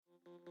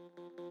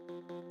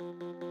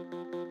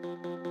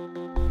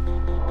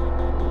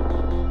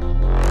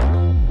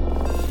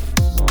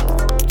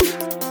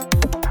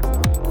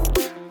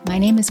My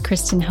name is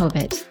Kristen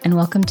Hovitt, and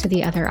welcome to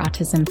the Other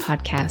Autism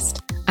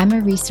podcast. I'm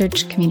a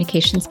research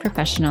communications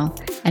professional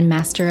and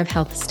Master of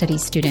Health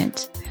Studies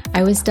student.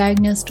 I was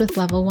diagnosed with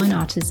level 1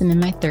 autism in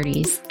my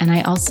 30s, and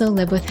I also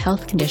live with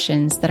health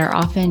conditions that are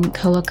often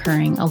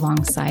co-occurring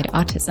alongside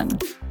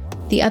autism.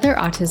 The Other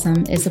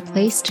Autism is a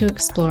place to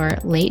explore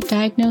late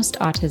diagnosed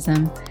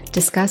autism,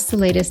 discuss the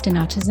latest in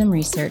autism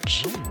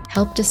research,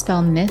 help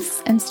dispel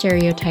myths and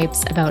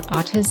stereotypes about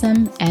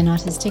autism and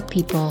autistic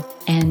people,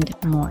 and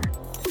more.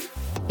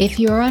 If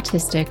you're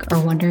autistic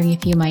or wondering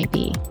if you might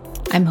be,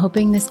 I'm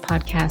hoping this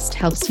podcast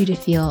helps you to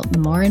feel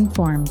more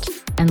informed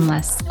and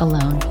less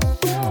alone.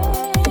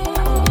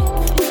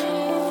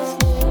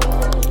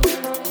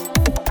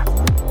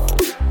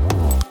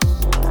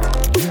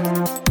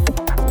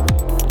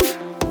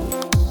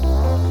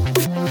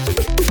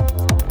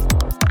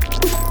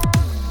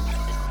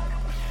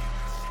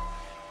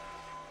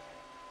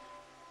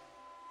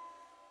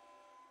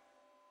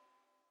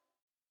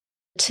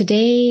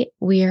 Today,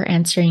 we are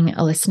answering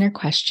a listener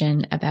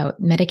question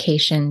about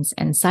medications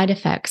and side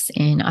effects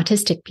in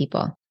autistic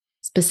people.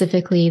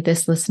 Specifically,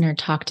 this listener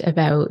talked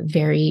about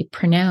very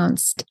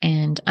pronounced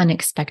and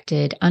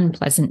unexpected,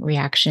 unpleasant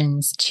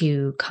reactions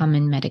to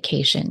common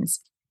medications.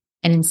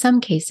 And in some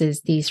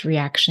cases, these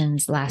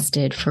reactions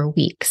lasted for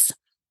weeks.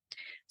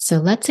 So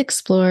let's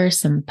explore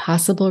some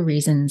possible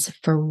reasons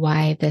for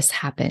why this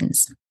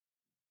happens.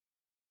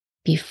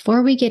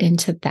 Before we get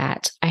into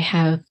that, I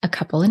have a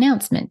couple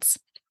announcements.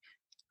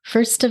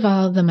 First of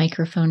all, the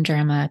microphone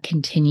drama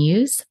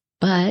continues,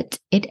 but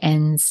it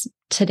ends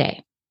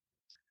today.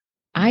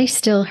 I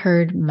still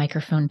heard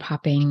microphone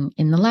popping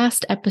in the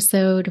last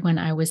episode when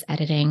I was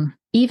editing,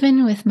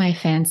 even with my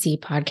fancy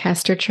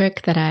podcaster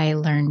trick that I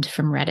learned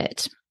from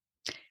Reddit.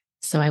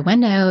 So I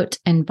went out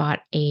and bought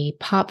a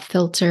pop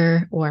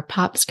filter or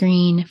pop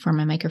screen for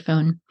my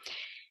microphone.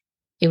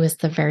 It was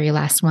the very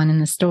last one in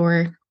the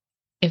store.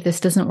 If this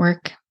doesn't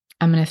work,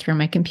 I'm going to throw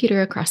my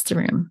computer across the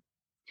room.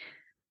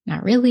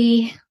 Not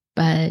really,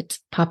 but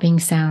popping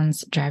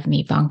sounds drive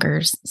me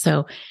bonkers.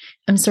 So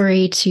I'm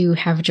sorry to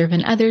have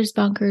driven others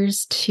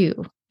bonkers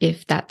too,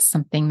 if that's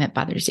something that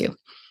bothers you.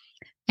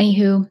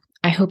 Anywho,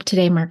 I hope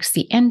today marks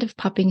the end of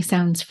popping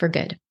sounds for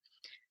good.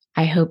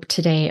 I hope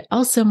today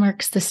also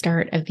marks the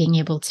start of being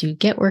able to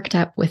get worked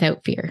up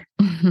without fear.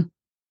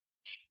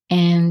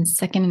 And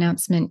second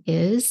announcement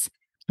is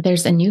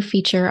there's a new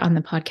feature on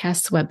the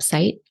podcast's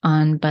website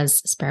on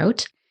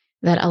Buzzsprout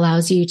that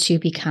allows you to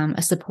become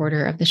a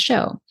supporter of the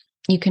show.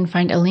 You can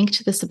find a link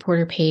to the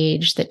supporter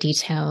page that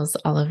details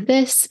all of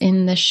this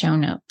in the show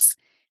notes.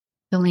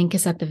 The link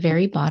is at the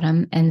very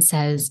bottom and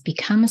says,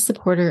 become a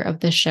supporter of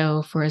the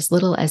show for as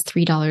little as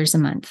 $3 a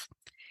month.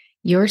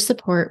 Your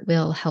support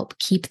will help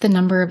keep the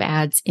number of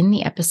ads in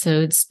the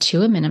episodes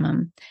to a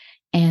minimum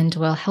and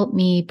will help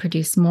me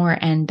produce more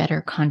and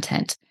better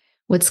content.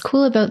 What's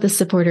cool about the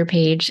supporter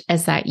page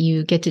is that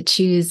you get to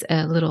choose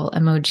a little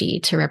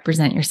emoji to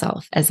represent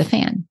yourself as a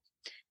fan.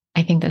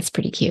 I think that's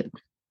pretty cute.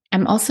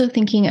 I'm also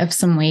thinking of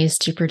some ways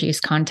to produce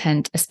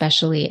content,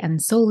 especially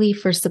and solely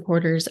for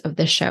supporters of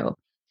the show.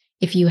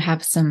 If you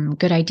have some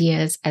good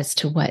ideas as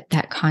to what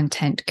that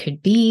content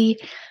could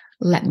be,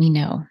 let me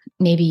know.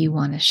 Maybe you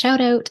want a shout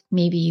out.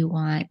 Maybe you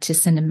want to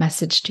send a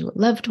message to a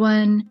loved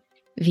one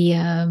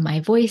via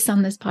my voice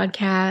on this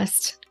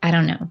podcast. I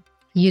don't know.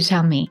 You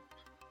tell me.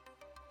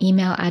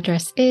 Email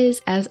address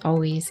is, as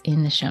always,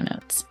 in the show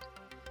notes.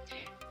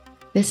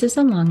 This is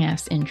a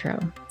long-ass intro,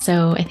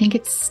 so I think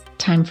it's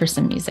time for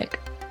some music.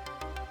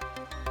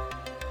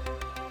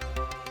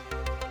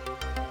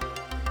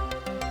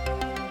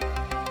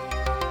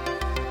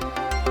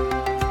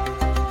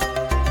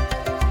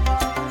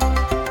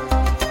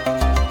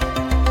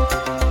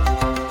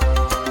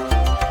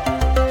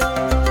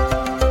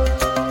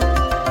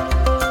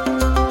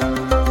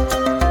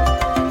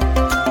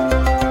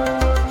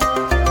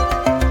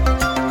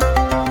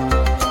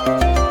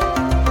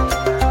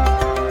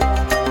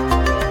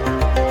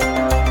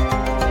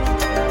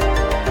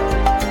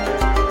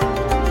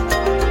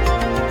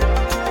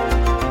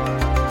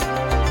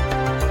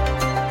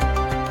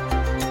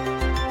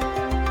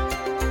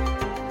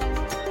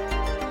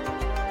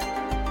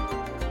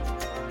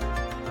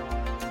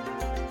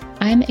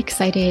 I'm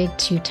excited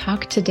to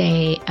talk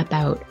today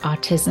about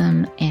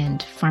autism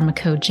and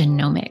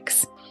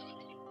pharmacogenomics.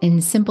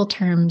 In simple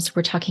terms,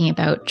 we're talking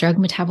about drug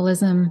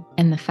metabolism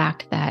and the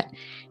fact that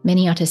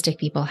many autistic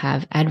people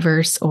have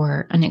adverse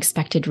or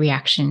unexpected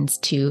reactions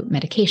to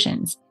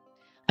medications.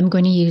 I'm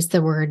going to use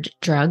the word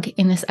drug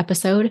in this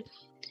episode.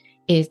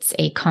 It's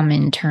a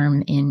common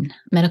term in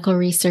medical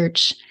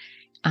research.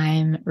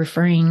 I'm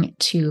referring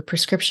to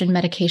prescription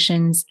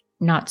medications,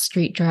 not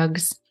street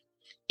drugs.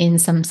 In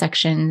some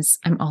sections,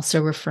 I'm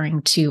also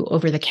referring to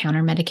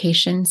over-the-counter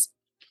medications.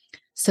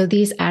 So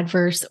these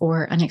adverse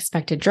or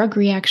unexpected drug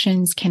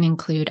reactions can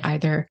include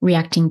either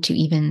reacting to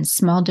even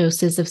small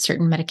doses of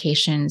certain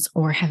medications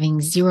or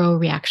having zero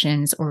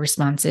reactions or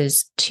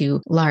responses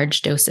to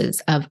large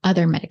doses of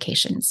other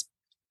medications.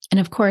 And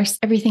of course,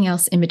 everything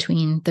else in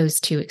between those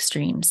two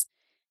extremes.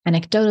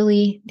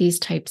 Anecdotally, these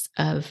types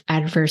of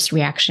adverse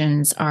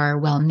reactions are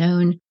well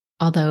known,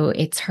 although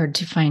it's hard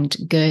to find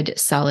good,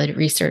 solid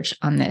research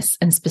on this.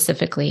 And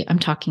specifically, I'm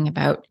talking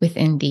about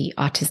within the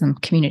autism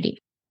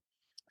community.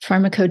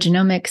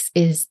 Pharmacogenomics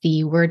is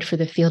the word for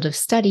the field of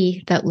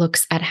study that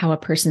looks at how a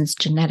person's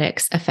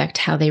genetics affect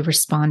how they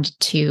respond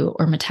to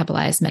or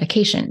metabolize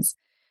medications.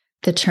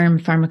 The term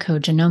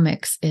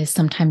pharmacogenomics is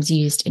sometimes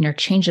used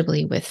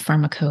interchangeably with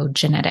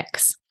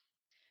pharmacogenetics.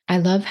 I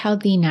love how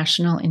the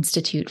National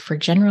Institute for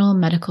General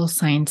Medical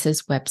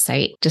Sciences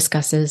website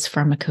discusses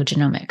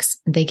pharmacogenomics.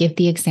 They give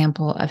the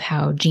example of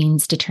how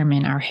genes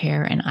determine our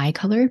hair and eye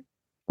color.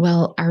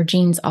 Well, our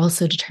genes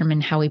also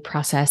determine how we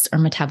process or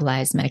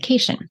metabolize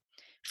medication.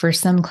 For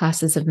some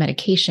classes of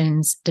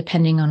medications,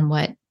 depending on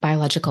what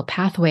biological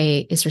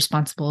pathway is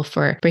responsible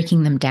for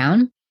breaking them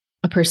down,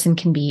 a person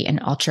can be an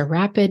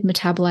ultra-rapid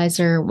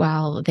metabolizer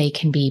while they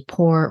can be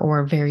poor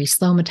or very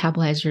slow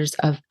metabolizers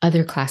of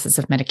other classes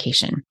of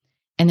medication.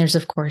 And there's,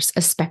 of course,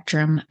 a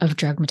spectrum of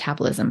drug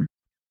metabolism.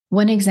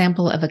 One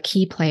example of a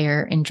key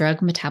player in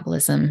drug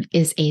metabolism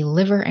is a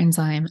liver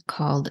enzyme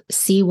called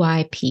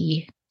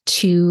CYP2DC,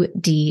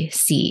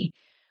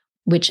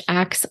 which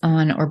acts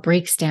on or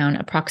breaks down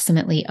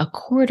approximately a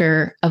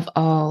quarter of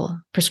all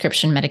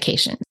prescription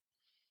medications.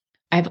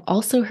 I've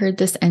also heard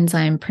this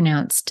enzyme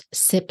pronounced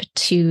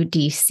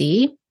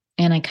CYP2DC,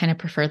 and I kind of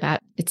prefer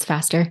that. It's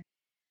faster.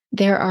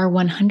 There are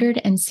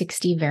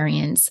 160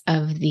 variants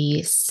of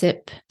the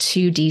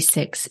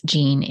CYP2D6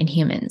 gene in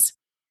humans.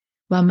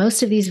 While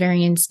most of these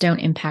variants don't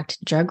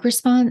impact drug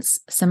response,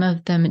 some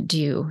of them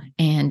do,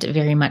 and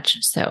very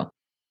much so.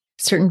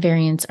 Certain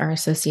variants are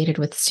associated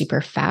with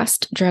super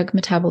fast drug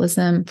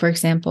metabolism, for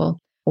example,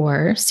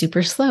 or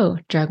super slow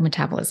drug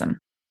metabolism.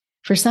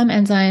 For some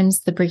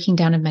enzymes, the breaking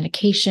down of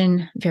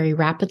medication very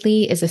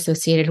rapidly is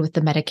associated with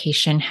the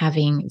medication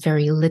having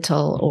very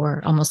little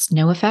or almost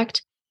no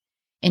effect.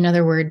 In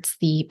other words,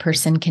 the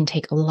person can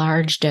take a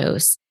large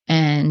dose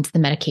and the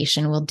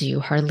medication will do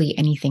hardly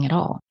anything at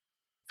all.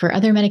 For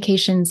other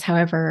medications,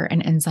 however,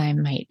 an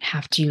enzyme might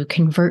have to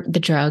convert the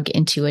drug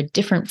into a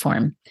different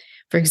form.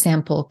 For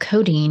example,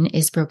 codeine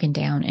is broken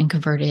down and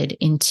converted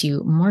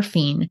into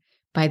morphine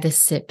by the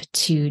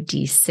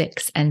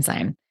CYP2D6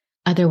 enzyme.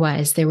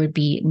 Otherwise, there would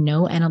be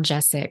no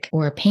analgesic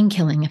or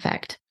pain-killing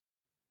effect.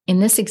 In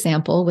this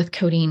example, with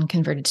codeine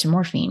converted to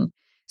morphine,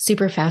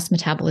 super fast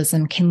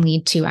metabolism can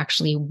lead to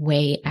actually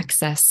way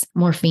excess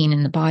morphine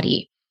in the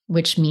body,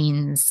 which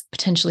means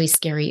potentially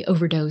scary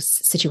overdose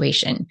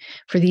situation.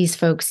 For these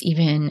folks,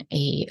 even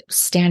a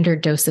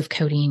standard dose of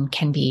codeine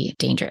can be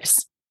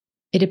dangerous.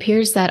 It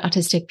appears that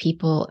autistic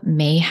people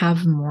may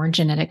have more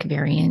genetic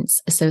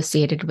variants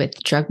associated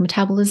with drug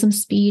metabolism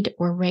speed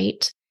or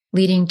rate,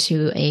 leading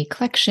to a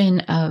collection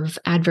of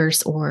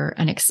adverse or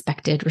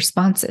unexpected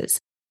responses.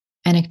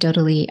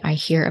 Anecdotally, I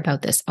hear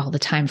about this all the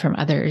time from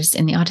others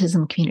in the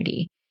autism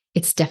community.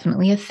 It's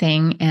definitely a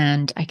thing,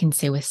 and I can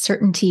say with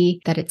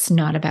certainty that it's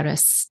not about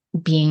us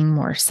being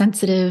more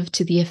sensitive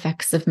to the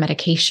effects of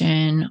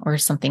medication or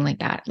something like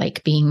that,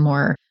 like being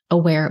more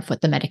aware of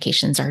what the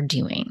medications are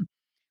doing.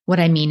 What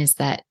I mean is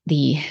that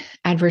the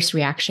adverse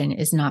reaction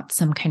is not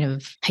some kind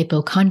of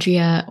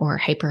hypochondria or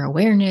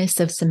hyper-awareness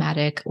of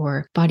somatic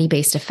or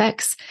body-based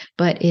effects,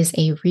 but is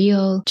a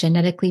real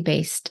genetically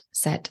based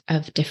set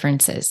of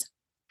differences.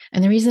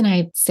 And the reason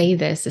I say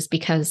this is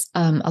because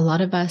a lot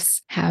of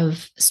us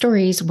have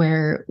stories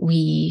where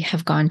we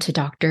have gone to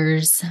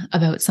doctors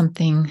about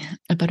something,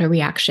 about a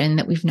reaction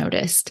that we've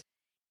noticed.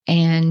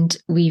 And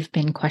we've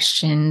been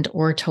questioned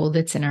or told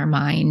it's in our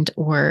mind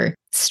or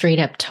straight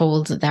up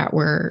told that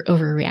we're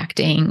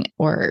overreacting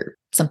or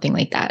something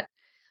like that.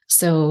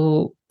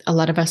 So a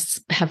lot of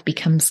us have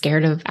become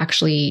scared of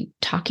actually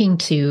talking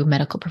to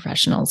medical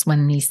professionals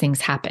when these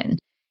things happen.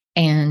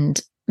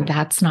 And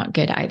that's not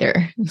good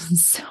either.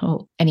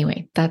 So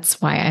anyway, that's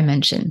why I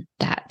mentioned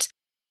that.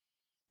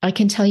 I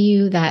can tell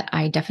you that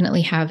I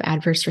definitely have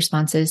adverse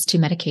responses to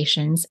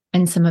medications,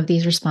 and some of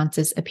these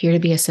responses appear to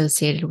be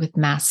associated with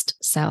mast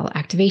cell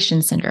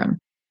activation syndrome.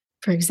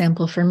 For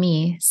example, for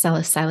me,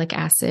 salicylic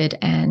acid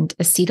and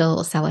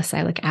acetyl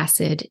salicylic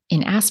acid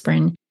in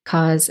aspirin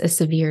cause a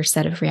severe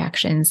set of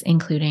reactions,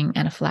 including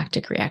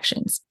anaphylactic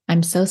reactions.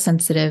 I'm so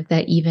sensitive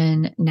that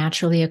even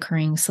naturally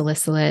occurring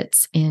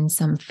salicylates in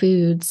some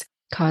foods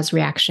cause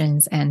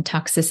reactions and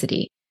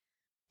toxicity.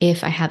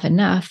 If I have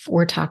enough,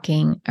 we're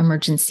talking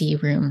emergency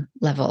room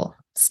level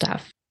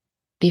stuff.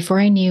 Before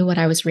I knew what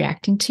I was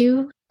reacting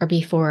to, or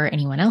before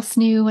anyone else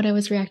knew what I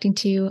was reacting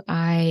to,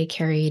 I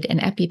carried an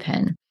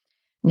EpiPen.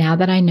 Now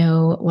that I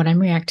know what I'm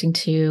reacting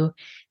to,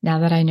 now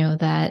that I know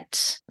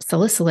that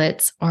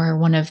salicylates are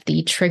one of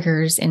the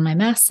triggers in my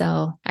mast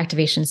cell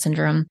activation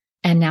syndrome,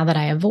 and now that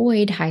I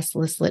avoid high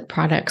salicylate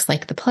products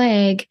like the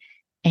plague,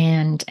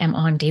 and am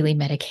on daily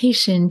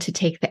medication to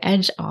take the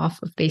edge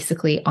off of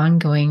basically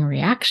ongoing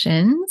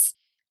reactions,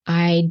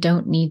 I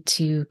don't need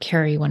to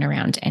carry one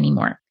around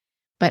anymore.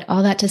 But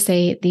all that to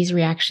say, these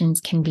reactions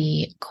can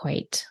be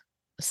quite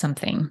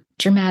something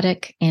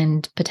dramatic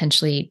and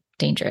potentially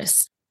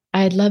dangerous.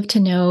 I'd love to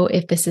know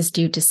if this is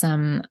due to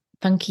some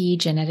funky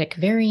genetic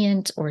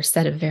variant or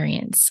set of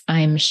variants.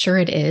 I'm sure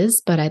it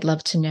is, but I'd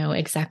love to know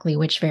exactly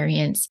which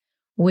variants,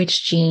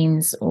 which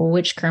genes,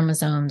 which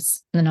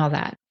chromosomes, and all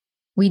that.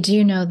 We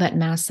do know that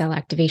mast cell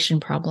activation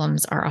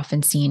problems are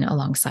often seen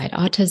alongside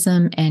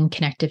autism and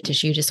connective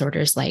tissue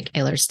disorders like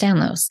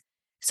Ehlers-Danlos.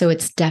 So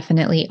it's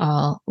definitely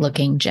all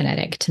looking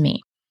genetic to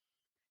me.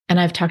 And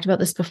I've talked about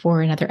this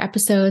before in other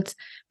episodes,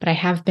 but I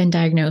have been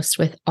diagnosed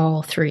with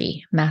all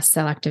three: mast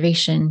cell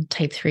activation,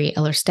 type 3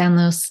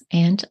 Ehlers-Danlos,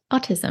 and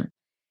autism.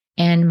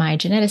 And my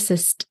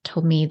geneticist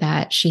told me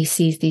that she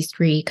sees these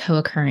three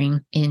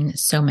co-occurring in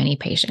so many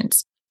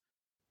patients.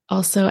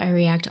 Also, I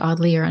react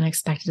oddly or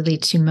unexpectedly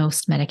to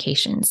most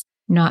medications,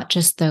 not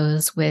just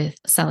those with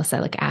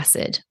salicylic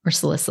acid or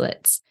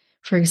salicylates.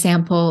 For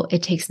example,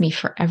 it takes me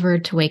forever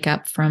to wake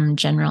up from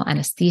general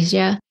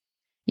anesthesia,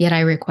 yet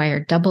I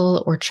require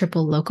double or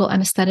triple local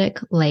anesthetic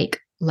like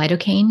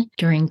lidocaine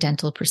during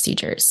dental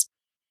procedures.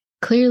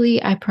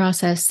 Clearly, I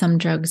process some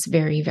drugs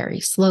very,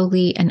 very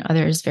slowly and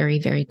others very,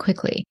 very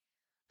quickly.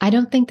 I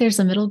don't think there's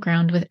a middle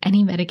ground with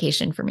any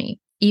medication for me.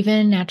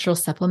 Even natural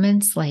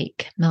supplements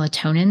like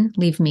melatonin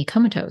leave me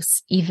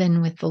comatose,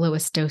 even with the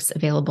lowest dose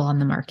available on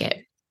the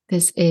market.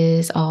 This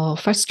is all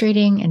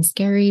frustrating and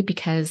scary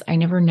because I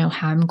never know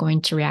how I'm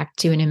going to react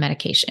to a new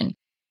medication.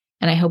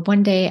 And I hope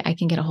one day I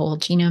can get a whole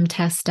genome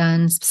test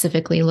done,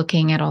 specifically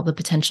looking at all the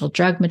potential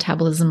drug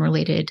metabolism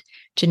related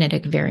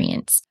genetic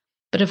variants.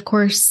 But of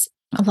course,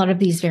 a lot of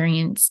these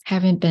variants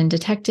haven't been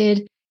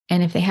detected.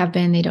 And if they have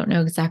been, they don't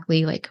know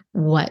exactly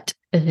what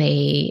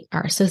they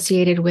are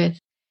associated with.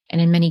 And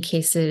in many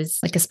cases,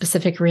 a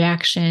specific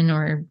reaction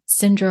or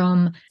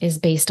syndrome is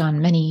based on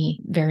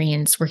many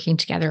variants working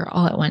together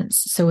all at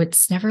once. So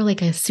it's never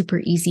a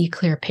super easy,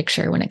 clear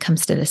picture when it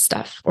comes to this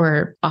stuff,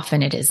 or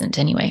often it isn't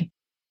anyway.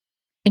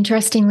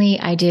 Interestingly,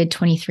 I did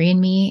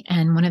 23andMe,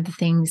 and one of the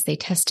things they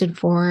tested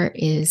for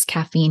is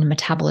caffeine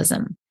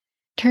metabolism.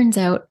 Turns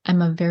out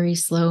I'm a very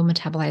slow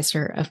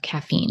metabolizer of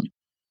caffeine.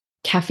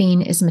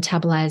 Caffeine is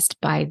metabolized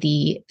by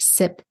the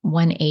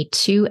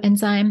CYP1A2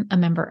 enzyme, a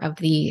member of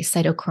the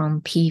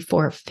cytochrome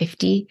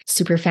P450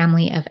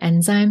 superfamily of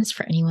enzymes,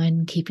 for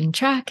anyone keeping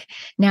track.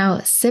 Now,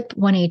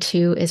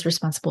 CYP1A2 is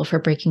responsible for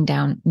breaking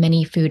down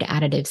many food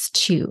additives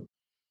too,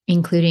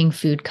 including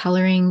food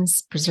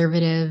colorings,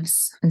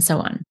 preservatives, and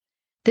so on.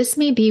 This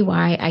may be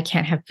why I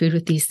can't have food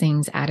with these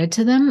things added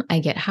to them. I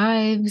get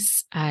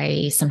hives.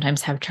 I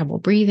sometimes have trouble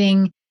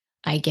breathing.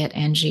 I get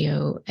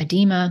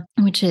angioedema,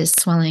 which is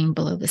swelling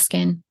below the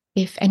skin.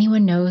 If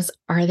anyone knows,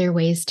 are there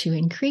ways to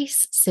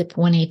increase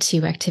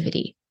CYP1A2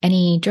 activity?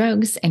 Any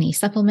drugs, any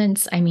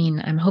supplements?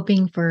 I'm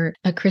hoping for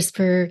a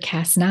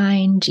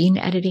CRISPR-Cas9 gene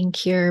editing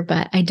cure,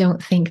 but I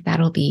don't think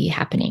that'll be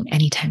happening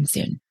anytime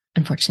soon,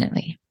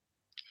 unfortunately.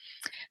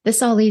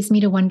 This all leads me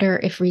to wonder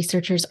if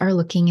researchers are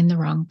looking in the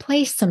wrong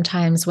place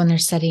sometimes when they're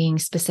studying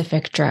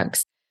specific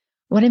drugs.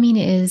 What I mean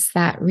is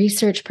that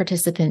research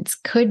participants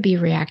could be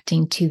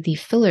reacting to the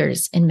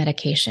fillers in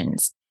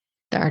medications,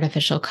 the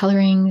artificial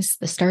colorings,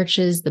 the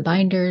starches, the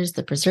binders,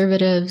 the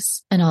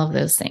preservatives, and all of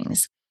those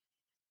things.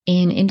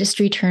 In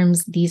industry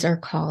terms, these are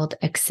called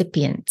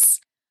excipients.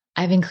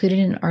 I've included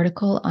an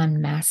article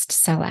on mast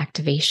cell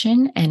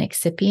activation and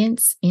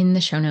excipients in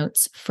the show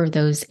notes for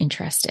those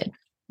interested.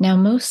 Now,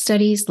 most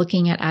studies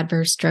looking at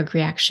adverse drug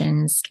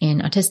reactions in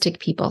autistic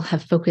people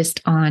have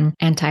focused on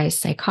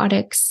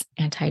antipsychotics,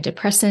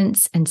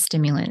 antidepressants, and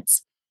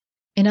stimulants.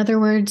 In other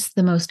words,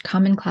 the most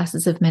common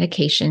classes of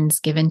medications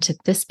given to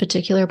this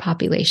particular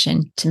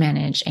population to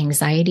manage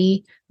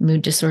anxiety,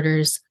 mood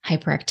disorders,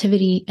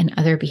 hyperactivity, and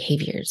other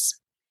behaviors.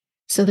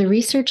 So the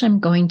research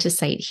I'm going to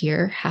cite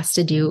here has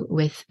to do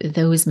with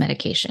those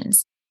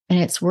medications. And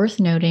it's worth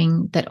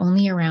noting that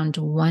only around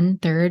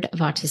 1/3 of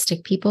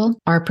autistic people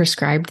are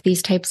prescribed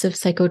these types of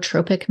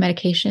psychotropic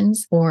medications,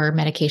 or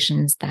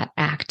medications that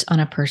act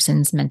on a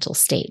person's mental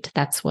state.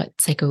 That's what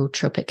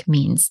psychotropic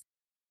means.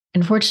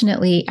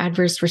 Unfortunately,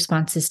 adverse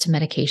responses to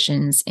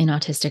medications in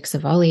autistics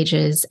of all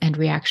ages and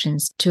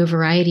reactions to a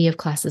variety of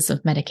classes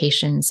of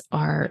medications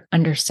are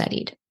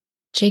understudied.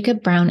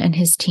 Jacob Brown and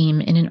his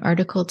team, in an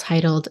article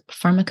titled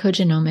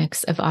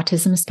Pharmacogenomics of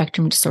Autism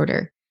Spectrum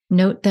Disorder,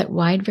 note that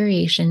wide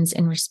variations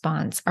in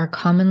response are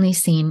commonly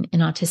seen in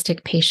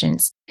autistic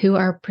patients who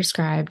are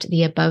prescribed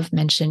the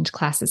above-mentioned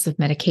classes of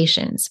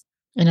medications,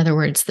 in other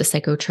words, the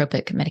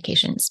psychotropic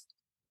medications.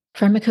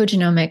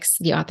 Pharmacogenomics,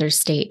 the authors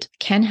state,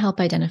 can help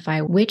identify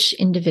which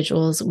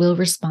individuals will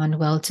respond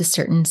well to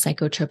certain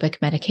psychotropic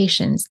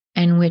medications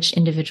and which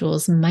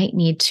individuals might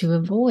need to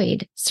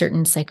avoid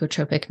certain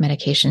psychotropic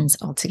medications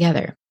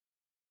altogether.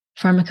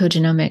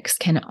 Pharmacogenomics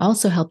can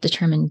also help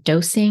determine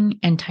dosing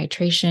and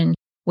titration,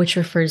 which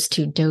refers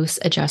to dose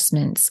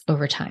adjustments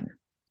over time.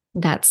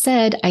 That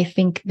said, I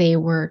think they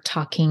were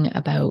talking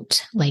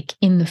about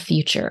in the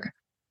future.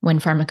 when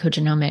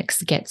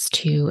pharmacogenomics gets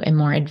to a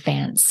more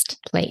advanced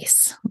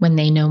place, when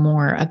they know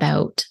more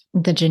about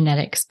the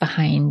genetics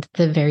behind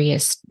the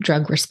various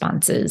drug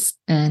responses,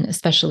 and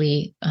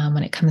especially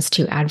when it comes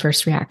to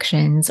adverse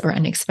reactions or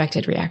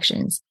unexpected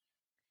reactions.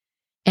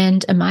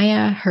 And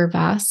Amaya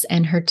Hervas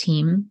and her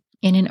team,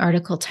 in an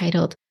article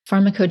titled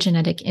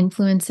Pharmacogenetic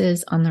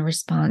Influences on the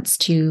Response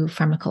to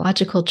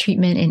Pharmacological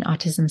Treatment in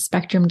Autism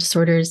Spectrum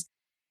Disorders,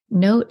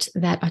 note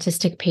that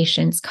autistic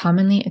patients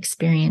commonly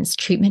experience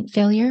treatment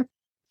failure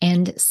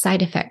and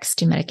side effects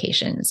to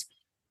medications.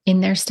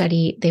 In their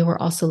study, they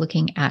were also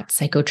looking at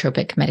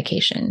psychotropic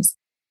medications.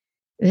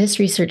 This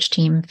research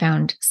team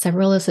found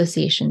several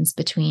associations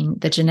between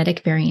the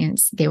genetic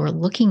variants they were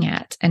looking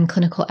at and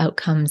clinical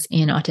outcomes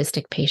in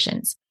autistic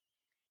patients.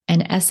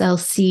 An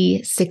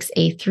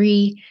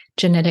SLC6A3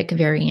 genetic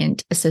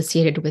variant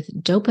associated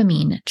with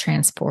dopamine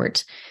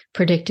transport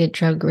predicted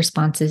drug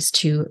responses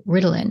to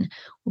Ritalin,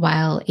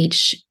 while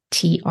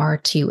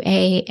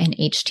HTR2A and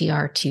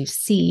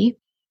HTR2C,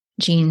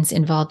 genes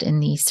involved in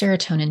the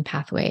serotonin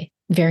pathway,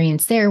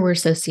 variants there were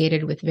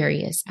associated with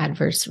various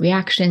adverse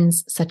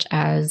reactions such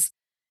as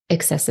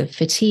excessive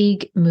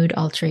fatigue, mood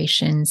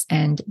alterations,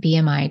 and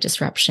BMI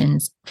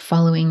disruptions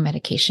following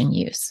medication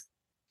use.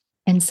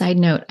 And side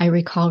note, I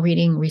recall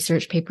reading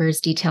research papers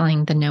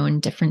detailing the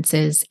known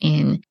differences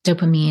in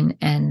dopamine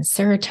and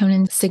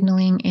serotonin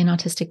signaling in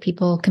autistic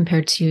people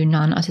compared to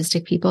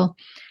non-autistic people,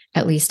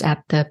 at least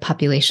at the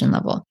population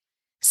level.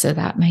 So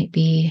that might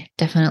be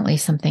definitely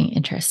something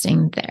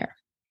interesting there.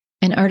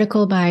 An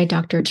article by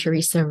Dr.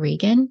 Teresa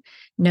Regan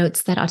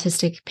notes that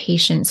autistic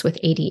patients with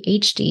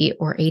ADHD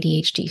or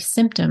ADHD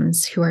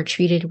symptoms who are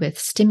treated with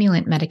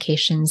stimulant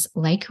medications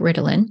like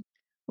Ritalin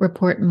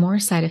report more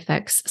side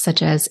effects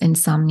such as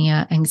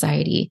insomnia,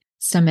 anxiety,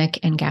 stomach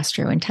and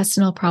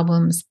gastrointestinal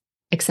problems,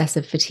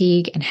 excessive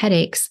fatigue, and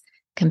headaches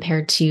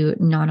compared to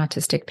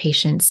non-autistic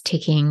patients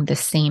taking the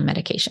same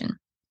medication.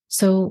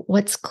 So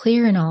what's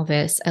clear in all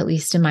this, at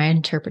least in my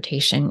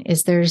interpretation,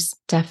 is there's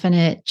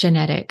definite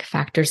genetic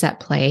factors at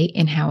play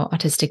in how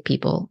autistic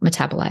people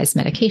metabolize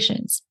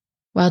medications.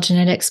 While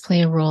genetics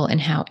play a role in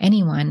how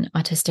anyone,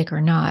 autistic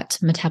or not,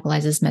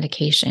 metabolizes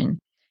medication,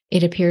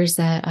 it appears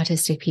that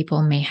autistic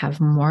people may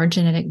have more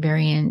genetic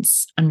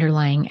variants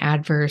underlying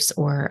adverse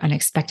or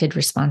unexpected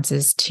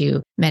responses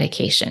to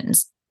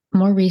medications.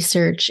 More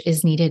research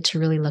is needed to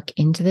really look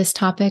into this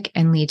topic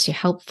and lead to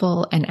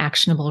helpful and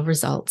actionable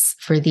results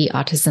for the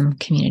autism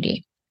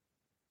community.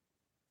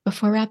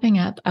 Before wrapping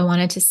up, I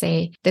wanted to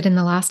say that in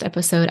the last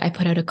episode, I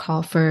put out a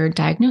call for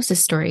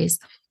diagnosis stories,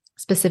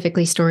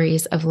 specifically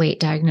stories of late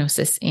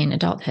diagnosis in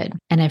adulthood.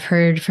 And I've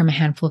heard from a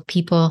handful of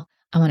people.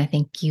 I want to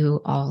thank you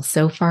all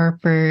so far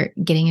for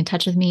getting in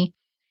touch with me,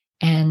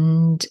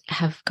 and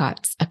have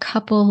got a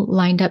couple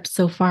lined up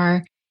so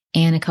far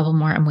and a couple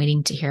more I'm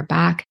waiting to hear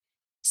back.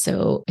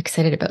 So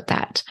excited about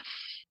that.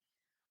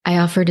 I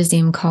offered a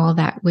Zoom call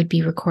that would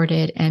be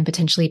recorded and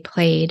potentially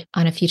played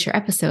on a future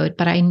episode,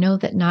 but I know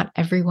that not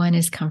everyone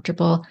is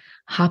comfortable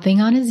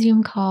hopping on a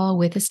Zoom call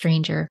with a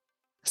stranger.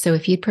 So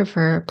if you'd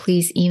prefer,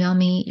 please email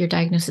me your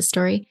diagnosis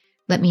story.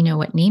 Let me know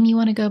what name you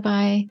want to go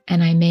by,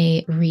 and I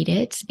may read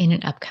it in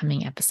an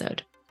upcoming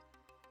episode.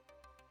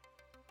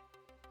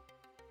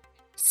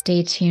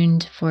 Stay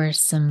tuned for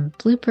some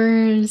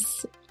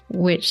bloopers,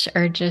 which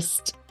are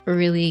just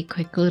really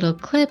quick little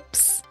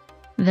clips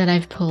that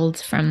I've pulled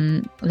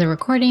from the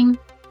recording.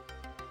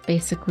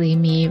 Basically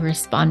me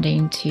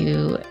responding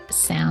to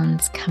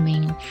sounds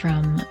coming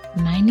from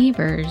my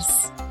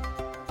neighbors.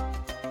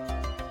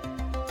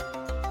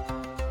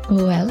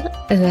 Well,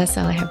 that's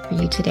all I have for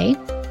you today.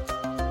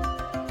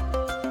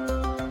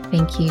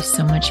 Thank you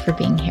so much for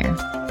being here.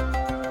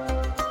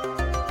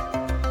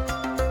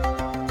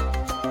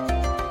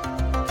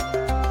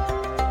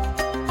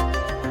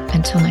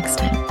 Until next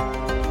time.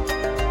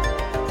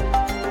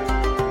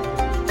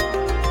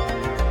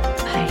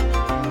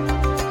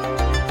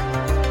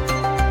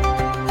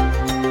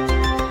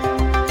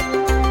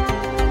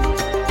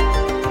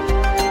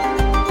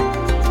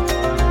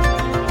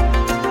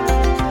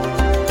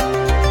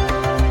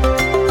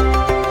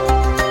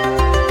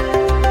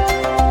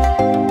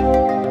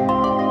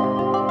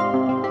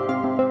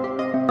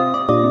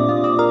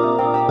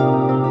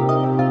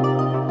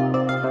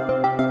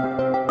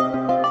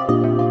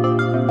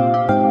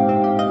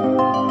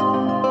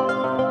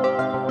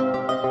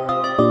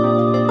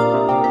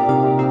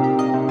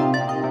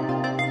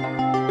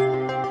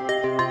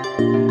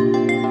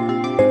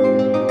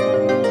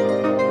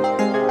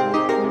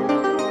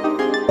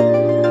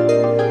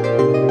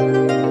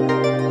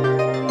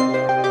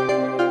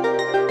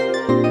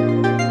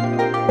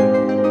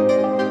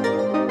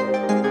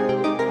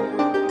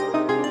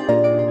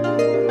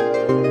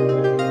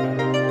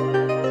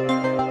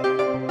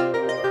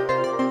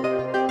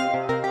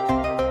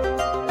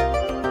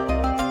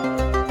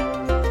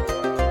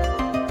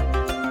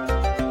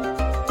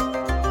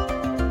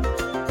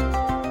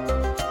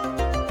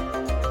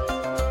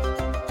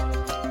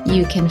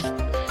 You can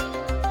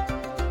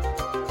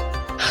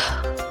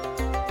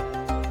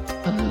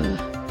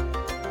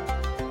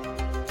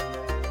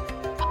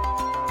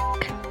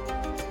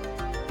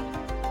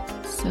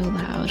so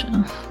loud. Oh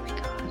my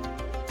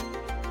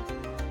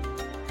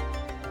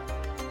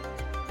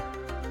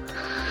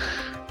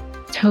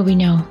God. Toby,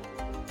 no.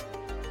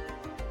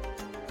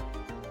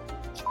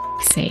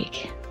 For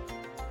sake.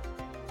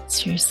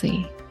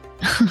 Seriously.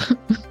 Oh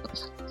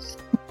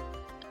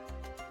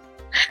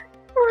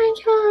my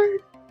God.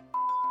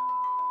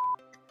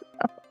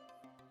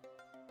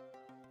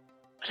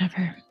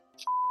 Whatever.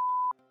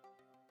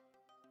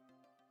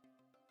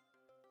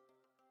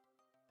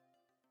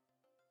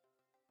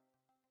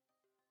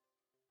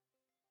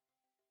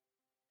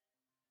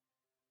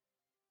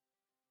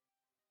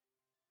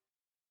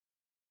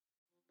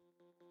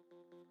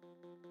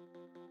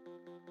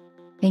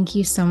 Thank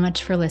you so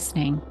much for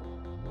listening.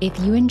 If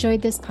you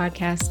enjoyed this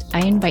podcast,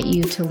 I invite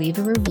you to leave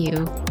a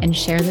review and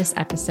share this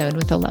episode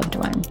with a loved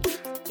one.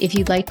 If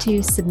you'd like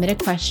to submit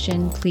a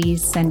question,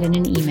 please send in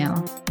an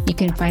email. You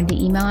can find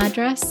the email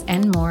address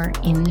and more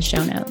in the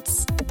show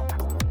notes.